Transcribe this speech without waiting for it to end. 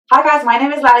Hi guys, my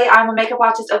name is Lally. I'm a makeup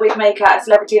artist, a wig maker, a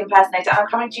celebrity impersonator, and I'm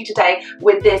coming to you today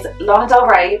with this Lana Del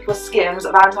Rey for Skims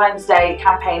Valentine's Day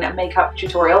campaign and makeup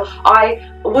tutorial.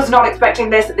 I was not expecting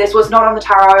this. This was not on the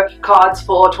tarot cards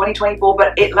for 2024,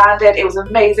 but it landed. It was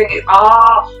amazing.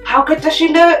 How good does she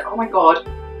look? Oh my god.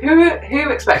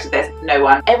 Who expected this? No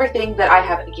one. Everything that I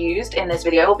have used in this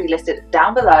video will be listed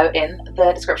down below in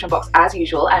the description box as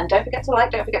usual, and don't forget to like,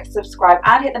 don't forget to subscribe,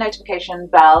 and hit the notification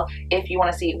bell if you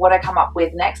want to see what I come up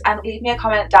with next, and leave me a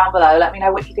comment down below. Let me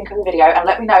know what you think of the video, and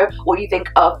let me know what you think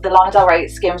of the Lana Del Rey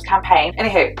Skims campaign.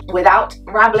 Anywho, without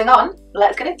rambling on,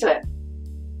 let's get into it.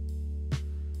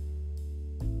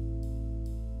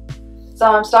 So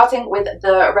I'm starting with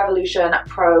the Revolution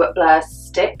Pro Blur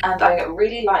Stick, and I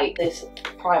really like this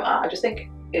primer. I just think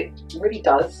it really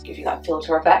does give you that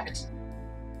filter effect.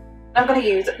 I'm going to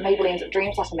use Maybelline's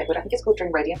Dream Satin Liquid. I think it's called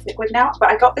Dream Radiance Liquid now, but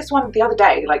I got this one the other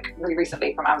day, like really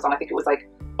recently from Amazon. I think it was like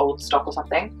old stock or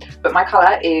something, but my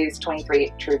colour is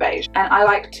 23 True Beige, and I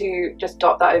like to just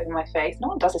dot that over my face. No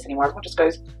one does this anymore. Everyone just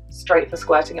goes straight for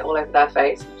squirting it all over their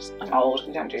face. I'm old,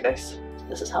 we don't do this.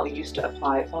 This is how we used to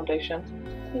apply foundation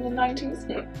in the 90s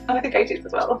and I think 80s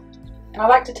as well. And I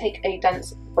like to take a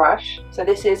dense brush. So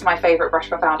this is my favourite brush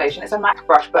for foundation. It's a MAC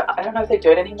brush, but I don't know if they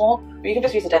do it anymore. But you can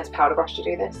just use a dense powder brush to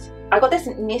do this. I got this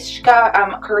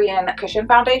Mishka Korean Cushion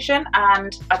foundation,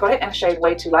 and I got it in a shade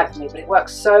way too light for me, but it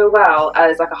works so well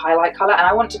as like a highlight colour. And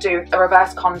I want to do a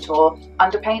reverse contour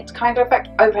underpaint kind of effect.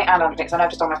 Overpaint and underpaint, so I know I've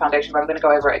just done my foundation, but I'm going to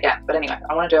go over it again. But anyway,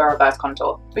 I want to do a reverse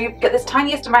contour. But you get this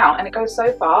tiniest amount and it goes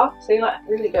so far. So you're like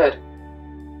really good.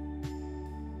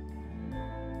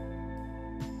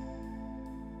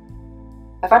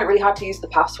 I find it really hard to use the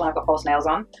puffs when I've got false nails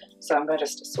on, so I'm going to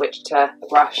just switch to the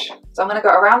brush. So I'm going to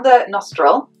go around the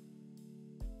nostril,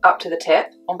 up to the tip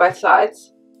on both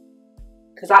sides,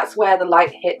 because that's where the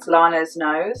light hits Lana's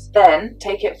nose. Then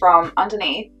take it from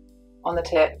underneath on the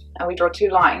tip, and we draw two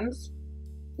lines,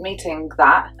 meeting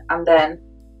that, and then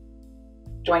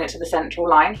join it to the central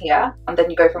line here. And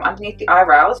then you go from underneath the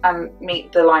eyebrows and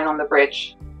meet the line on the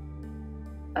bridge,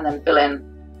 and then fill in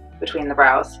between the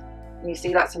brows. And you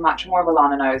see that's much more of a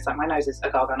Lana nose. Like my nose is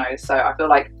a Gaga nose, so I feel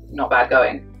like not bad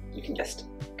going. You can just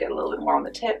get a little bit more on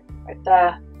the tip right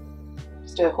there.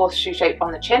 Just do a horseshoe shape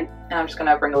on the chin, and I'm just going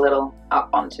to bring a little up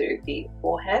onto the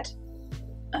forehead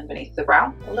and beneath the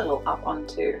brow, a little up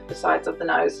onto the sides of the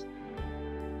nose.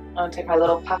 I'm going to take my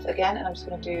little puff again, and I'm just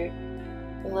going to do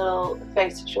a little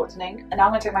face shortening. And now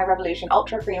I'm going to take my Revolution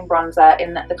Ultra Cream Bronzer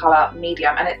in the colour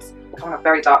Medium, and it's coming up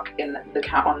very dark in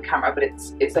the on camera, but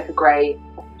it's like a grey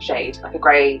shade, like a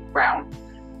grey brown,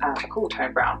 a cool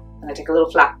tone brown. And I take a little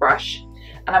flat brush,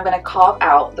 and I'm going to carve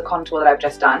out the contour that I've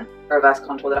just done, the reverse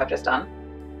contour that I've just done.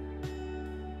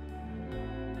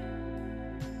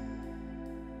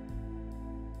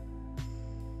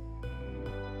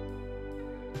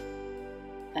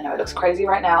 I know it looks crazy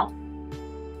right now,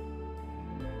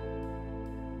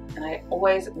 and I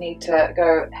always need to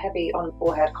go heavy on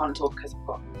forehead contour because I've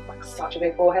got like such a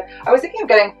big forehead. I was thinking of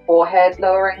getting forehead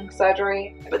lowering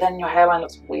surgery, but then your hairline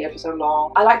looks weird for so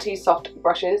long. I like to use soft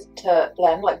brushes to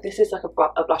blend. Like this is like a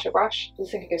blusher brush. I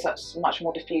think it gives such a much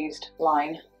more diffused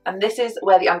line. And this is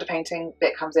where the underpainting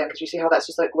bit comes in, because you see how that's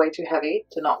just like way too heavy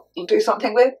to not do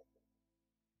something with.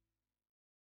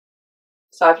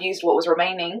 So I've used what was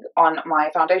remaining on my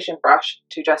foundation brush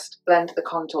to just blend the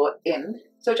contour in.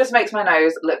 So it just makes my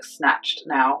nose look snatched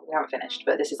now. We haven't finished,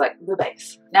 but this is like the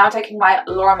base. Now I'm taking my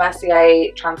Laura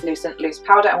Mercier translucent loose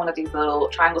powder and one of these little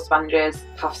triangle sponges,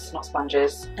 puffs, not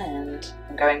sponges, and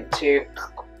I'm going to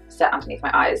set underneath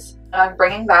my eyes. And I'm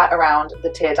bringing that around the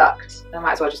tear duct. I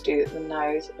might as well just do the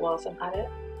nose whilst I'm at it.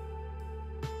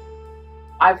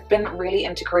 I've been really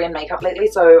into Korean makeup lately,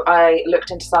 so I looked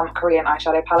into some Korean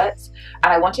eyeshadow palettes,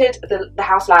 and I wanted the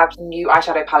House Labs new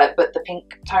eyeshadow palette, but the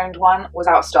pink toned one was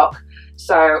out of stock.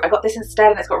 So I got this instead,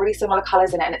 and it's got really similar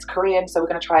colours in it, and it's Korean, so we're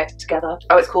going to try it together.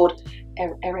 Oh, it's called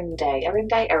Erinde,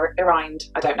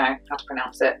 I don't know how to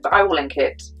pronounce it, but I will link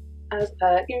it as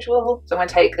per usual. So I'm going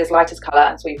to take this lightest colour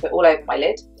and sweep it all over my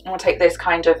lid. I'm going to take this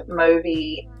kind of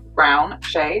mauvey brown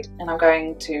shade, and I'm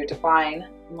going to define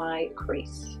my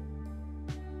crease.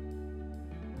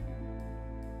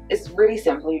 It's really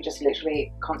simple. You just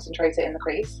literally concentrate it in the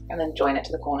crease and then join it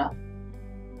to the corner.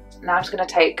 Now I'm just going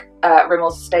to take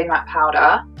Rimmel's Stay Matte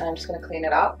Powder, and I'm just going to clean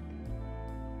it up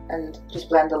and just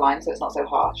blend the line so it's not so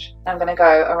harsh. I'm going to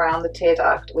go around the tear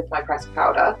duct with my pressed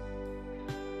powder.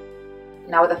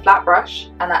 Now with a flat brush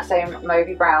and that same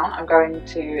mauvey brown, I'm going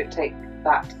to take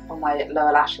that on my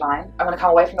lower lash line. I'm going to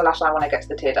come away from the lash line when I get to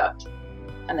the tear duct,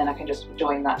 and then I can just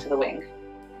join that to the wing.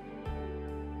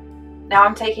 Now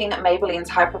I'm taking Maybelline's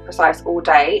Hyper Precise All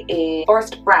Day in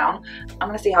Forest Brown. I'm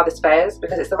going to see how this fares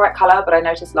because it's the right colour, but I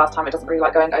noticed last time it doesn't really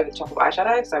like going over the top of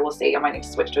eyeshadow, so we'll see. I might need to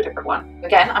switch to a different one.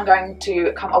 Again, I'm going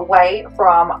to come away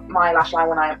from my lash line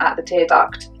when I'm at the tear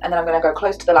duct, and then I'm going to go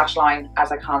close to the lash line as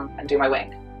I come and do my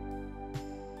wing.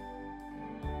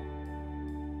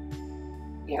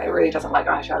 Yeah, it really doesn't like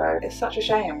eyeshadow. It's such a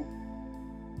shame.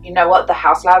 You know what? The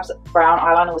House Labs brown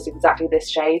eyeliner was exactly this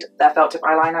shade, their felt tip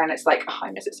eyeliner, and it's like, oh,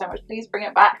 I miss it so much. Please bring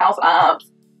it back, House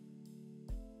Labs.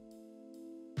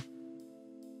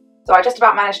 So I just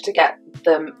about managed to get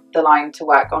the line to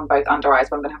work on both under eyes,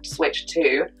 but I'm going to have to switch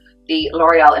to the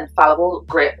L'Oreal Infallible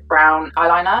Grip Brown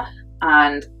eyeliner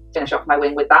and finish off my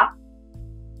wing with that.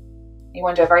 You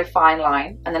want to do a very fine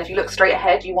line, and then if you look straight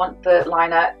ahead, you want the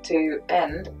liner to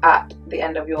end at the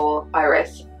end of your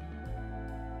iris.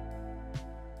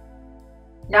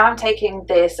 Now I'm taking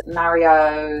this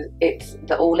Mario, it's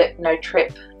the All Lip No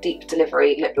Trip Deep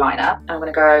Delivery Lip Liner. I'm going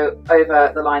to go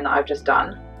over the line that I've just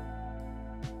done.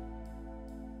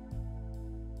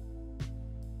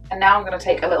 And now I'm going to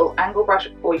take a little angle brush,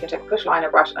 or you can take a push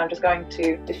liner brush, and I'm just going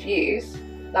to diffuse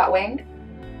that wing.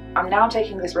 I'm now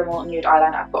taking this Rimmel Nude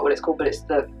eyeliner. I forgot what it's called, but it's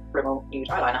the Rimmel Nude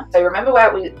eyeliner. So remember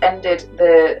where we ended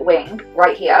the wing?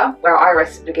 Right here, where our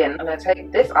iris begins. I'm going to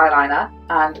take this eyeliner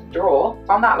and draw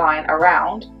from that line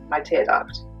around my tear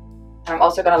duct. I'm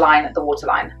also going to line the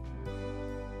waterline.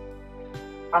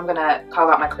 I'm going to carve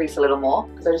out my crease a little more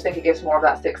because I just think it gives more of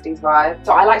that 60s vibe.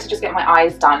 So I like to just get my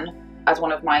eyes done as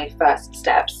one of my first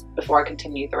steps before I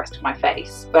continue the rest of my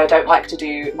face. But I don't like to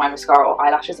do my mascara or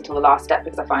eyelashes until the last step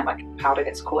because I find like powder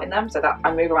gets caught in them, so that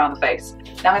I move around the face.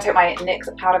 Now I'm going to take my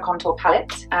NYX Powder Contour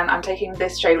Palette, and I'm taking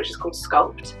this shade which is called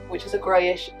Sculpt, which is a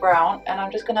greyish brown, and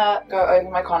I'm just going to go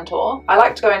over my contour. I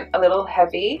like to go in a little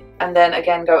heavy and then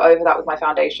again go over that with my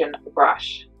foundation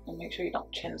brush. And make sure you're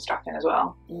not chin strapping as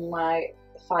well. My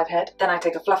 5 head. Then I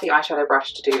take a fluffy eyeshadow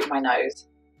brush to do my nose.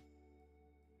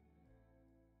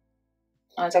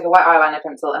 I'm going to take a white eyeliner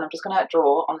pencil and I'm just going to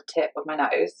draw on the tip of my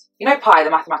nose. You know pi,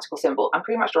 the mathematical symbol? I'm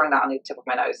pretty much drawing that on the tip of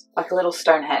my nose, like a little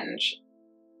Stonehenge.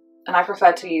 And I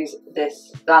prefer to use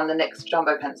this than the NYX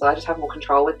Jumbo pencil. I just have more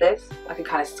control with this. I can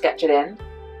kind of sketch it in.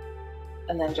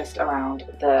 And then just around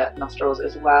the nostrils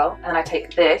as well. And I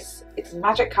take this, it's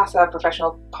Magic Casa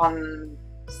Professional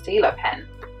Concealer Pen.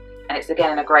 And it's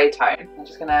again in a grey tone. I'm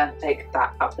just going to take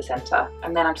that up the centre,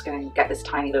 and then I'm just going to get this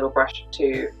tiny little brush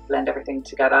to blend everything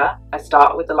together. I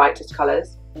start with the lightest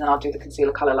colours, and then I'll do the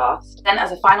concealer colour last. Then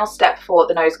as a final step for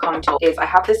the nose contour is I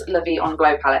have this La Vie On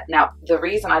Glow palette. Now the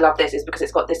reason I love this is because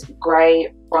it's got this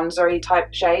grey bronzery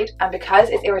type shade, and because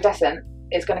it's iridescent,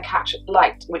 it's going to catch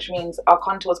light, which means our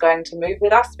contour is going to move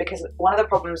with us, because one of the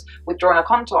problems with drawing a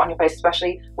contour on your face,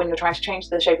 especially when you're trying to change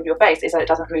the shape of your face, is that it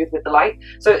doesn't move with the light.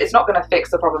 So it's not going to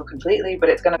fix the problem completely, but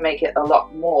it's going to make it a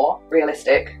lot more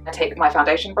realistic. I take my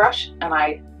foundation brush and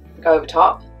I go over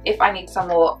top. If I need some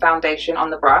more foundation on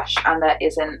the brush and there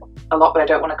isn't a lot, but I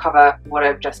don't want to cover what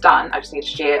I've just done, I just need a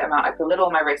sheer amount. I put a little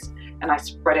on my wrist and I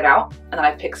spread it out, and then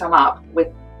I pick some up with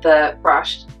the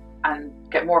brush and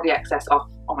get more of the excess off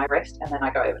on my wrist, and then I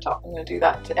go over top. I'm going to do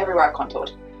that to everywhere I've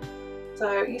contoured.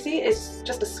 So you see, it's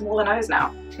just a smaller nose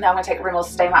now. Now I'm going to take Rimmel's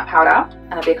Stay Matte Powder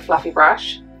and a big fluffy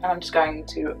brush, and I'm just going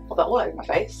to put that all over my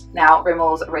face. Now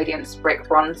Rimmel's Radiance Brick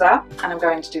Bronzer, and I'm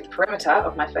going to do the perimeter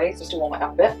of my face just to warm it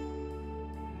up a bit.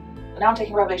 Now I'm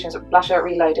taking Revolution's Blusher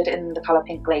Reloaded in the colour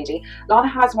Pink Lady. Lana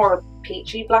has more of a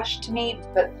peachy blush to me,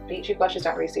 but peachy blushes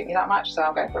don't really suit me that much, so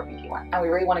I'm going for a pinky one. And we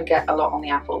really want to get a lot on the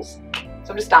apples,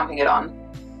 so I'm just stamping it on.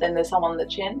 Then there's some on the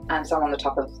chin and some on the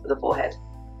top of the forehead.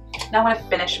 Now I'm going to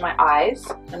finish my eyes.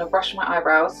 I'm going to brush my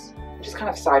eyebrows, just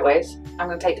kind of sideways. I'm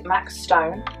going to take MAC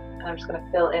Stone and I'm just going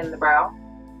to fill in the brow.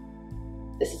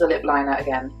 This is a lip liner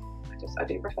again. I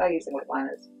do prefer using lip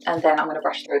liners. And then I'm going to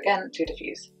brush through again to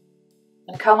diffuse.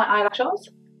 I'm going to curl my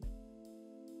eyelashes.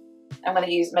 I'm going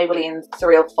to use Maybelline's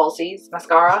Surreal Falsies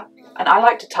mascara. And I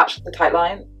like to touch the tight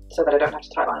line so that I don't have to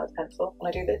tight line with a pencil when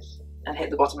I do this. And hit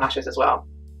the bottom lashes as well.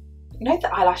 You know,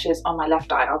 the eyelashes on my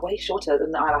left eye are way shorter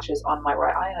than the eyelashes on my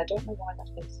right eye, and I don't know why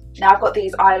that is. Now I've got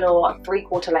these Eyelaw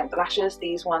 3/4 length lashes.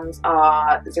 These ones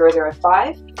are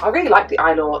 005. I really like the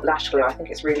Eyelaw lash glue. I think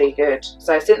it's really good.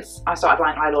 So since I started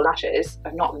buying Eyelaw lashes,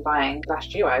 I've not been buying Lash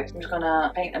Duo. I'm just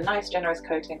gonna paint a nice generous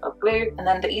coating of glue, and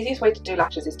then the easiest way to do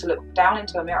lashes is to look down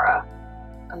into a mirror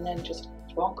and then just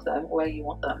plonk them where you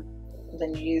want them. And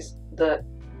then you use the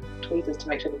tweezers to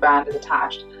make sure the band is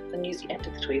attached, then use the end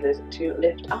of the tweezers to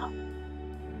lift up.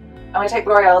 I'm going to take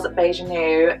L'Oreal's Beige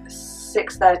Nude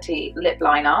 630 lip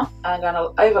liner. I'm going to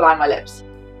overline my lips.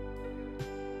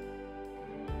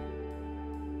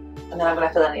 And then I'm going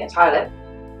to fill in the entire lip.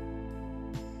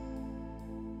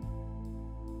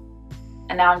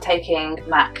 And now I'm taking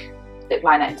MAC lip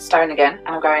liner in Stone again,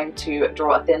 and I'm going to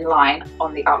draw a thin line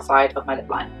on the outside of my lip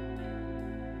line.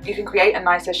 You can create a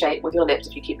nicer shape with your lips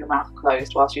if you keep your mouth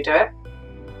closed whilst you do it.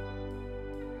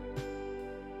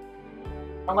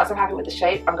 And once I'm happy with the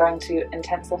shape, I'm going to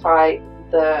intensify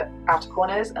the outer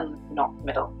corners and not the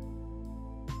middle.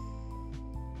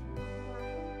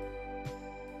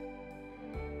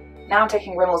 Now I'm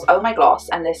taking Rimmel's Oh My Gloss,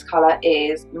 and this colour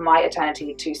is My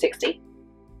Eternity 260.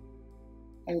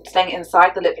 I'm staying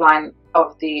inside the lip line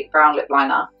of the brown lip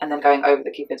liner and then going over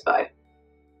the Cupid's bow.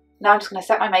 Now I'm just going to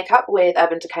set my makeup with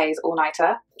Urban Decay's All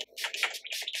Nighter.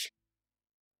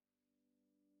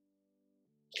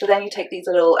 So then you take these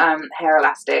little hair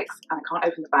elastics, and I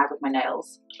can't open the bag with my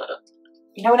nails.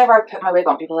 You know, whenever I put my wig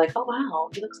on, people are like, oh wow,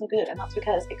 you look so good, and that's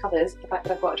because it covers the fact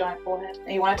that I've got a giant forehead.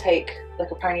 And you want to take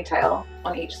like a ponytail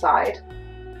on each side.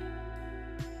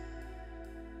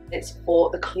 It's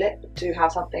for the clip to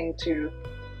have something to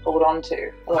hold on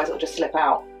to, otherwise it'll just slip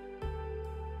out.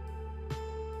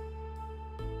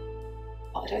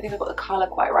 Oh, I don't think I've got the colour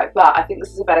quite right, but I think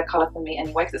this is a better colour for me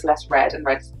anyway because it's less red, and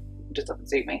red just doesn't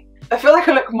suit me. I feel like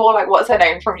I look more like what's her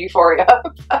name from Euphoria,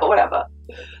 or whatever.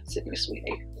 Sydney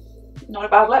Sweeney. Not a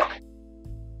bad look.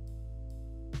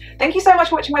 Thank you so much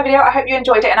for watching my video. I hope you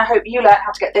enjoyed it, and I hope you learned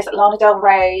how to get this Lana Del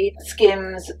Rey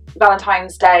Skims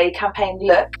Valentine's Day campaign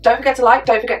look. Don't forget to like,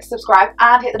 don't forget to subscribe,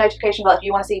 and hit the notification bell if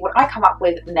you want to see what I come up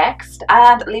with next.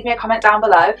 And leave me a comment down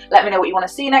below. Let me know what you want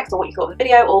to see next, or what you thought of the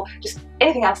video, or just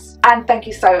anything else. And thank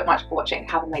you so much for watching.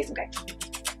 Have an amazing day.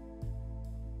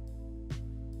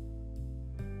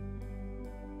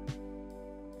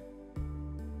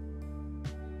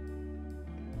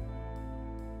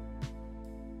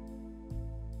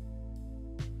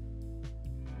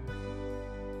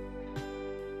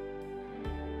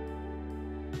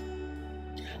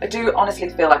 I do honestly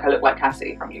feel like I look like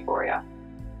Cassie from Euphoria.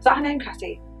 Is that her name,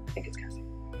 Cassie? I think it's Cassie.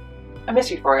 I miss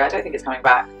Euphoria, I don't think it's coming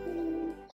back.